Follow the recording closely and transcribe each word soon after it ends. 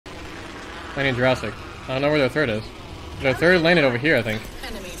Landing Jurassic. I don't know where their third is. Their third landed over here, I think.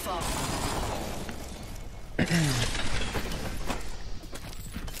 Enemy fall.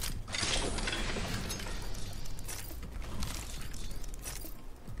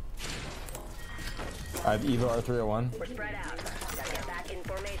 I have Eva R301. We're spread out. Gotta get back in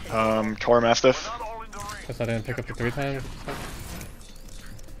formation. Tor Mastiff. Guess I didn't pick up the 3 times.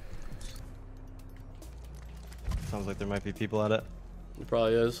 Sounds like there might be people at it. It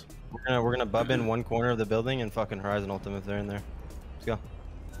probably is. We're gonna bub in one corner of the building and fucking Horizon ult them if they're in there. Let's go.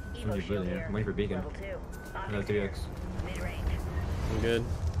 Evo shield here. I'm waiting for Beacon. Level 2. No, 3x. Mid-range. I'm good.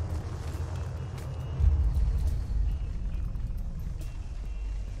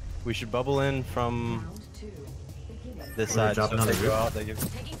 We should bubble in from this side. Dropping on the they roof. go out, they give...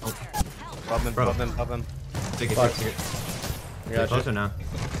 Bub him, bub him, bub him. Take it, Fuck. take it. I got Closer you. now.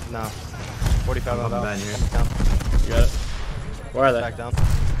 No. 45 out. Bad here. Down. You got it. Where are they? Back down.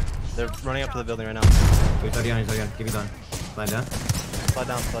 They're running up to the building right now. Wait, he's again. Keep it on. Slide down. Slide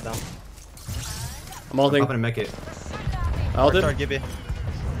down, slide down. I'm ulting. Popping a mech it. I ulted. Start, Gibby.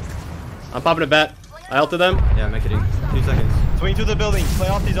 I'm popping a bat. I ulted them. Yeah, mech it in. 2 seconds. Swing through the building. Play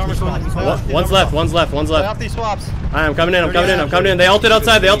off these armor swaps. Play off these One's armor left, swaps. one's left, one's Play left. off these swaps. I'm coming in, I'm coming in, I'm coming in. They ulted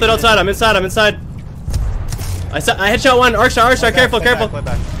outside, they ulted outside. I'm inside, I'm inside. I headshot one. Arc shot, careful, Play careful. Back,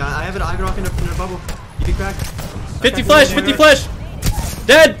 play back. I have a rock in the bubble. You can crack. 50 flash, 50 flash.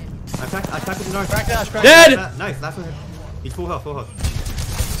 Dead. I cracked it in the north. Crack dash, crack Dead. Nice, last one. He's full health, full health.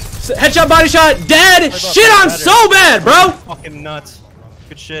 Headshot, body shot. Dead. Shit, I'm so bad, bro. Fucking nuts.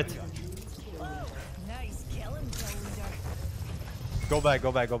 Good shit. Go back,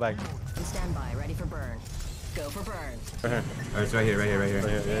 go back, go back. Stand by, ready for burn. Go for burn. Right here. Alright, it's right here.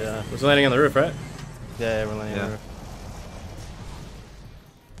 Yeah. Was landing on the roof, right? Yeah, we're landing on the roof.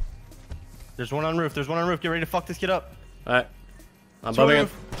 There's one on roof, there's one on roof. Get ready to fuck this kid up. Alright. I'm bubbing him.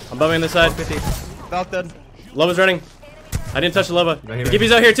 I'm bubbing this side. Valk dead. Loba's running. I didn't touch the Loba. Right here,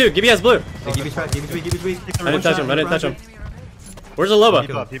 Gibby's out here too. Gibby has blue. Hey, give me sweet, give me sweet. I didn't touch him. I didn't touch him. Where's the Loba?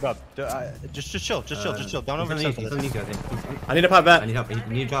 Keep up. Just chill, just chill. Don't overextend for this. I need a pop bat. I need help. I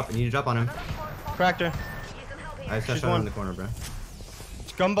need to drop on him. Cracked her. I have shot in the corner, bro.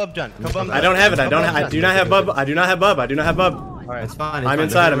 Come bub, Jen. Come bub. I don't have it. I do not have bub. I do not have bub. Alright, It's fine. I'm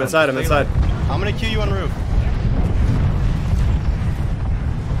inside. I'm inside. I'm gonna queue you on roof.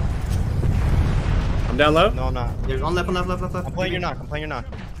 I'm down low. No, I'm not. There's one left. I'm playing your knock.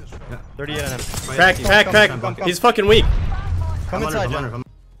 Yeah. 38 on him. Crack. He's fucking weak. Come inside, Jen. I'm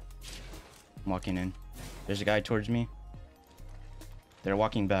walking in. There's a guy towards me. They're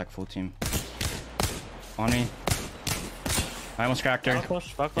walking back, full team. On me. I almost cracked her.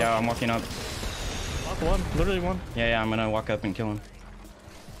 Yeah, I'm walking up. One, literally one. Yeah, I'm gonna walk up and kill him.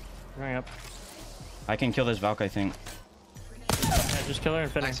 Running up. I can kill this Valk, I think. Yeah, just kill her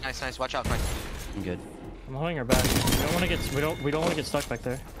and finish. Nice. Watch out, Frank. I'm good. I'm holding her back. We don't want to get. We don't want to get stuck back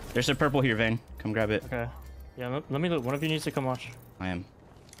there. There's a purple here, Vayne. Come grab it. Okay. Yeah, let me look. One of you needs to come watch. I am.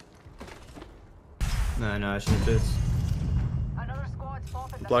 No, I shouldn't do this.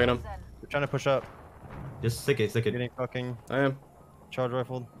 I'm plugging him. We're trying to push up. Just stick it. Getting fucking I am. charge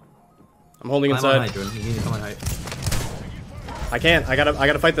rifled. I'm holding Climb on height, inside. Jordan. You need to come on height. I can't. I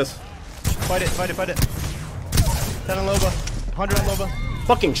gotta fight this. Fight it. 10 on Loba. 100 on Loba.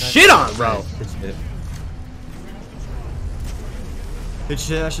 Fucking shit on, bro. Good shit. Good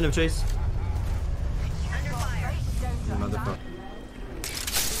shit. I shouldn't have chased. Motherfucker.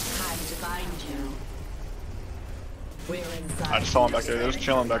 Time to find you. We're inside. I just saw him back there. They're just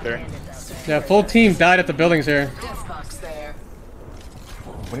chilling back there. Yeah, full team died at the buildings here. Death box there.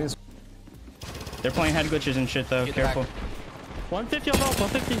 They're playing head glitches and shit though. Careful. 150 on health.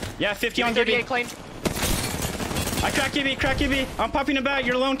 150. Yeah, 50 on Gibby. Clean. I crack Gibby. I'm popping it back.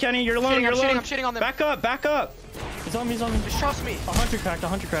 You're alone, Kenny. You're alone. I'm shitting on them. Back up. He's on me. Just trust me. 100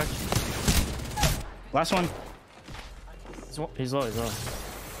 cracked. Last one. He's low.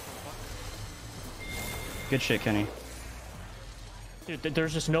 Good shit, Kenny. Dude,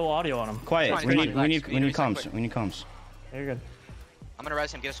 there's just no audio on him. Quiet. Fine, We fine, need relax. comms. We need comms. Yeah, you're good. I'm gonna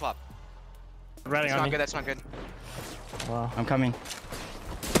res him. Get a swap. Riding That's on not me. good. That's not good. Wow. I'm coming.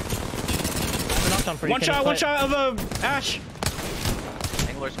 We're knocked on for you. One shot of a Ash.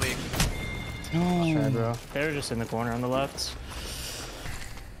 Angler's weak. Try, bro. They're just in the corner on the left.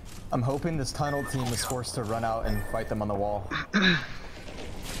 I'm hoping this tunnel team is forced to run out and fight them on the wall.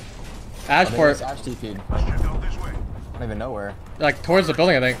 Ashport. Ash TP'd. I don't even know where. Like towards the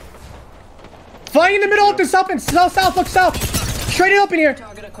building, I think. Flying in the middle of the south and south. Look south. Straight up in here.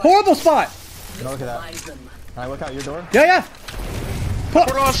 Horrible spot. You know, look at that. Can I look out your door? Yeah.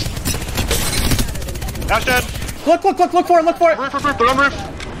 Port us! Ash dead! Look for it. Roof! They're on roof!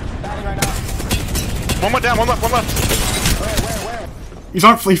 Batting right now. One more down, one left, one left. He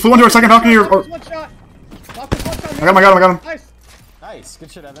flew into our second balcony or... One shot. Valkyrie's one shot. I got him. Nice. Nice,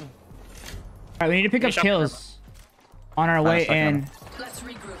 good shit, Evan. Alright, we need to pick up kills on our way in. Let's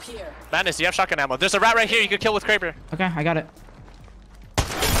regroup here. Madness, you have shotgun ammo. There's a rat right here you could kill with Kraber. Okay, I got it.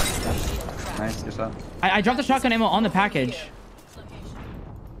 Nice, good shot. I dropped the shotgun ammo on the package.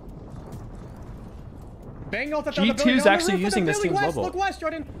 Bang ult at the G2's other building. On the actually roof of using the this building team's west. mobile. Look west,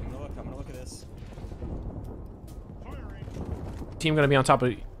 Jordan. I'm gonna look at this. Team gonna be on top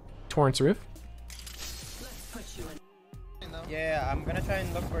of Torrent's roof. Yeah, I'm gonna try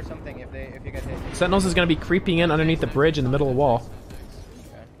and look for something if you get hit. Sentinels is gonna be creeping in underneath the bridge in the middle of the wall.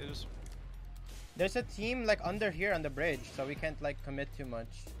 There's a team like under here on the bridge, so we can't like commit too much.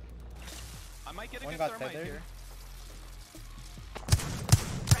 I might get One got tethered.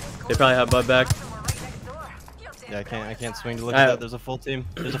 They probably have Bud back. Yeah, I can't swing to look at that. There's a full team.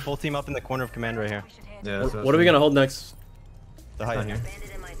 There's a full team up in the corner of command right here. Yeah. What are we gonna hold next? The height here.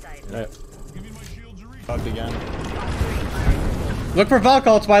 Alright. Bugged again. Look for Valk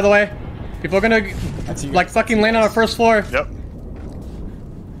ults, by the way. People are gonna like fucking land on our first floor. Yep.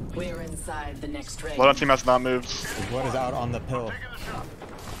 We're inside the next ring. Loadout team has not moved. What is out on the pill?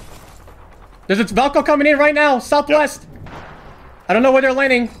 There's a Valko coming in right now, southwest. I don't know where they're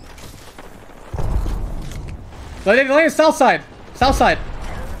landing. They're landing south side. South side.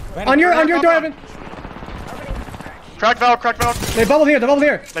 On your door, Evan. Crack valve, crack valve. They bubbled here,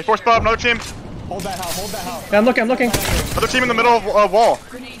 They force Bob, another team. Hold that house. Yeah, I'm looking. Another team in the middle of wall.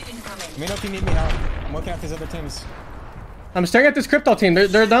 Let me know if you need me now. I'm looking at these other teams. I'm staring at this crypto team.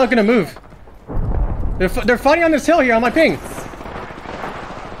 They're not gonna move. They're fighting on this hill here on my ping.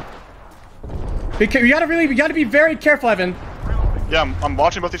 We gotta be very careful, Evan. Yeah, I'm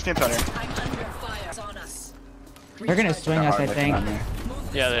watching both these teams out here. They're gonna swing us, I think.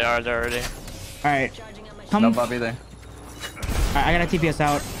 Yeah, they are. They're already. Alright. Come. No Bobby there. Alright, I gotta TPS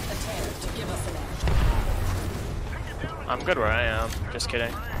out. I'm good where I am. Just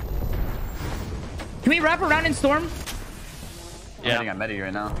kidding. Can we wrap around and storm? Yeah. I'm Medi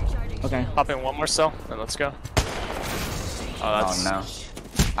right now. Okay. Pop in one more cell, and let's go. Oh, that's... no.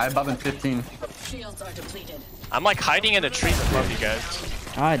 I have Bob in 15. Shields are depleted. I'm like hiding in the trees above you guys.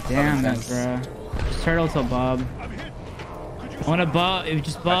 God damn it, bro. Just turtle till Bob. I wanna Bob. It was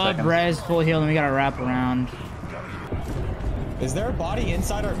just Bob, res, full heal, and we gotta wrap around. Is there a body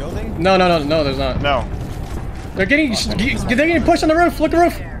inside our building? No, there's not. No. They're getting pushed on the roof. Look at the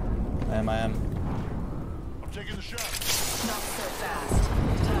roof. I am. Not so fast.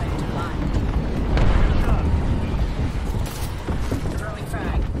 Time to bind. Throwing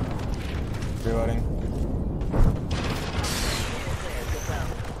frag. Reloading.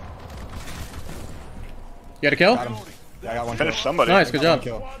 You got a kill? Got him. Yeah, I got one. Finish kill. somebody. Nice, good job.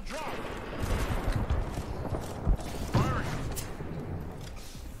 Kill.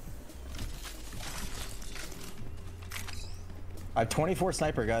 I have 24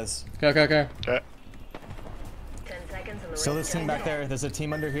 sniper, guys. Okay. Okay. 10 seconds and the Still this team back there. There's a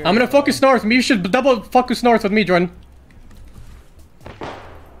team under here. I'm gonna focus north. You should double focus north with me, Jordan.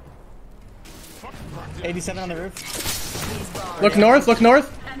 87 on the roof. Look north.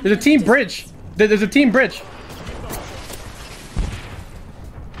 There's a team bridge. There's a team bridge.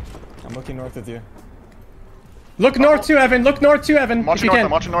 I'm looking north with you. Look north too, Evan. If Watching you north, can. I'm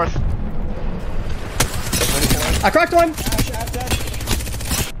watching north. I cracked one. Ash dead.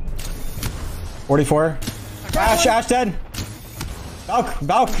 44. Ash dead.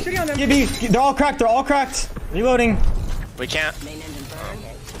 Valk. Shitty on them. They're all cracked. Reloading. We can't.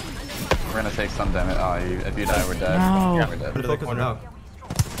 We're gonna take some damage. Oh, if you die, we're dead. No. Yeah, we're dead. Under the corner.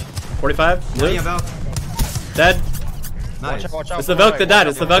 45. Dead. Nice. Watch out. It's the Valk that died.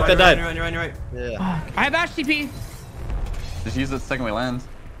 It's the Valk that died. You're right. I have Ash TP. Just use it the second we land.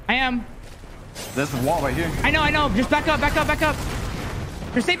 I am. There's a wall right here. I know. Just back up.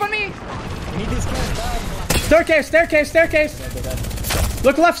 You're safe on me. We need these kills back. Staircase.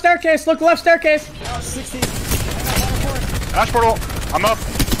 Look left staircase. 60. Ash portal. I'm up.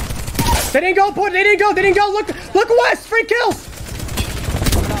 They didn't go. Look west. Free kills.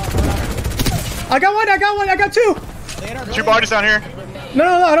 I got one. I got two. Two bodies down here. No,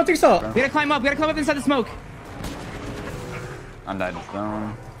 I don't think so. We gotta climb up inside the smoke. I'm died in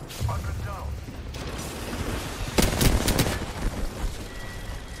stone.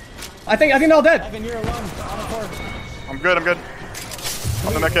 I think they're all dead. Evan, you're alone. I'm good.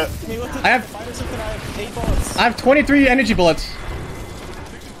 On the mech kit. I have 23 energy bullets.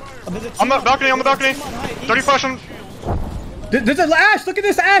 On the balcony. 30 flash on. There's an ash. Look at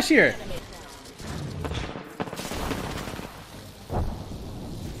this ash here.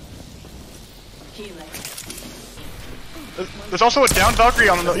 There's also a down Valkyrie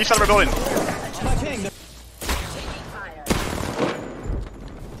on the east side of our building.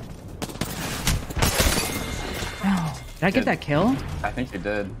 Did I get that kill? I think you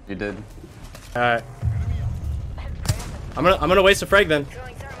did. You did. Alright. I'm gonna waste a frag then.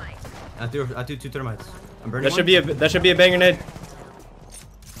 I do 2 thermites. I'm burning That should be a bang grenade.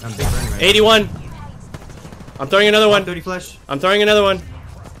 I'm big burning right 81. I'm throwing another one. 30 flash. I'm throwing another one.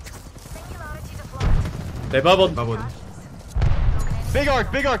 They bubbled. Big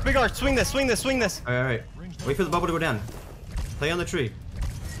arc. Swing this. Alright. Wait for the bubble to go down. Play on the tree.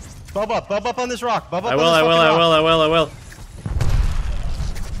 Bub up on this rock. Bub up I will.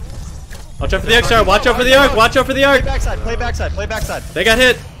 Watch out for the XR. Watch out for the arc. Play backside. They got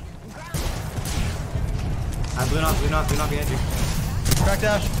hit. I blew off behind you. Crack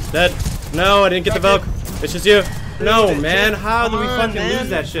dash. Dead. No, I didn't get the Valk. It's just you. No, man. How do we fucking lose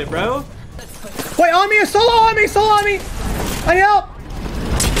that shit, bro? Wait, on me! Solo on me! I need help!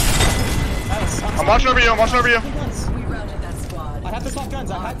 I'm watching over you. We routed that squad. I have to swap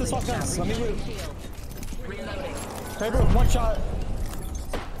guns. Let me move. Reloading. Kraber, one shot.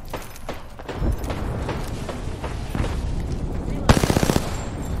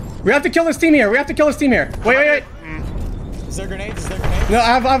 We have to kill this team here. Wait. Is there grenades? No,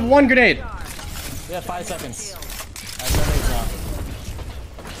 I have one grenade. We have 5 seconds. I have grenades now.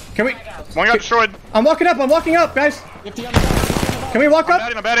 Can we? One got destroyed. I'm walking up, guys. Can we walk up?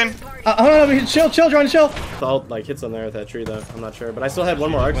 I'm batting. Hold on, chill, Jordan, chill. All like hits on there with that tree though. I'm not sure, but I still had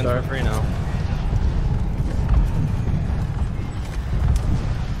one more arc star. Free now.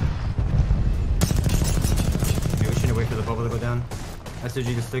 We shouldn't wait for the bubble to go down.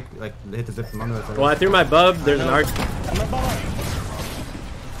 SOG to stick, like, hit the zip from under us. Well, I threw my bub. There's an arc. Bub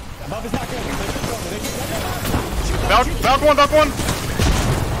is not good. Valk one.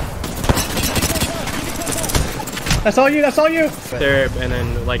 That's all you. There, and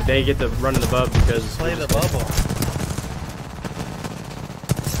then like they get to run in the bub because Play the bubble.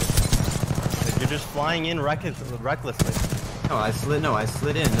 You're just flying in recklessly. No, I slid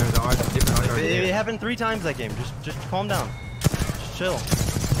in. There's a different arc. It happened 3 times that game. Just calm down. Just chill.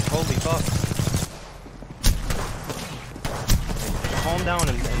 Holy fuck. Calm down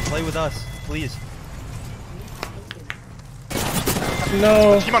and play with us, please.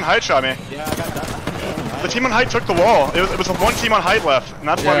 No. The team on height shot me. Yeah, I got that. The team on height took the wall. It was one team on height left, and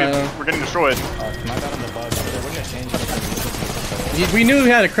that's why we're getting destroyed. My bad on the bug. They wouldn't have changed anything. We knew we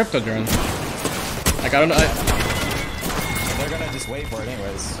had a crypto drone. Like, I don't know. They're gonna just wait for it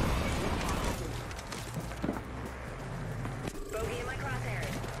anyways. Bogey in my crosshairs.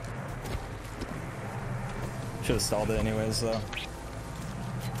 Should have stalled it anyways, though.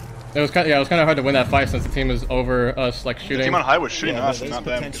 It was kind of hard to win that fight since the team was over us, like shooting. The team on height was shooting Yeah, us, and there's not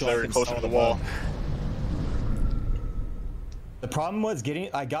them, because they were closer to the wall. The problem was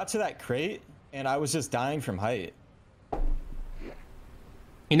I got to that crate, and I was just dying from height.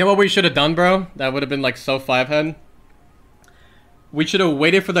 You know what we should have done, bro? That would have been like so 5-head. We should have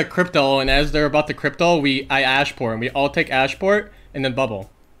waited for the crypto, and as they're about the crypto, I ashport, and we all take ashport and then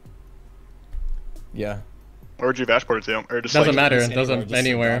bubble. Yeah. Where would you have ashported to? Or just Doesn't like, matter. It doesn't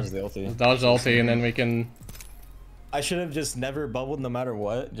anywhere. Dodge the ulti. Dodge the ulti, and then we can. I should have just never bubbled no matter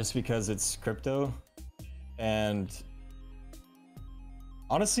what, just because it's crypto. And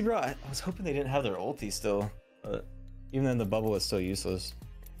honestly, bro, I was hoping they didn't have their ulti still. But even then, the bubble was still useless.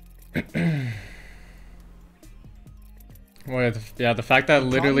 Well, yeah, the fact that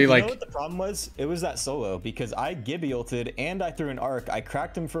literally, like... You know what the problem was? It was that solo, because I Gibby ulted and I threw an arc. I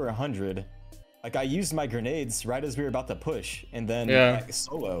cracked him for 100. Like, I used my grenades right as we were about to push, and then Yeah. like,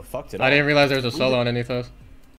 solo fucked it I up. didn't realize there was a solo underneath us.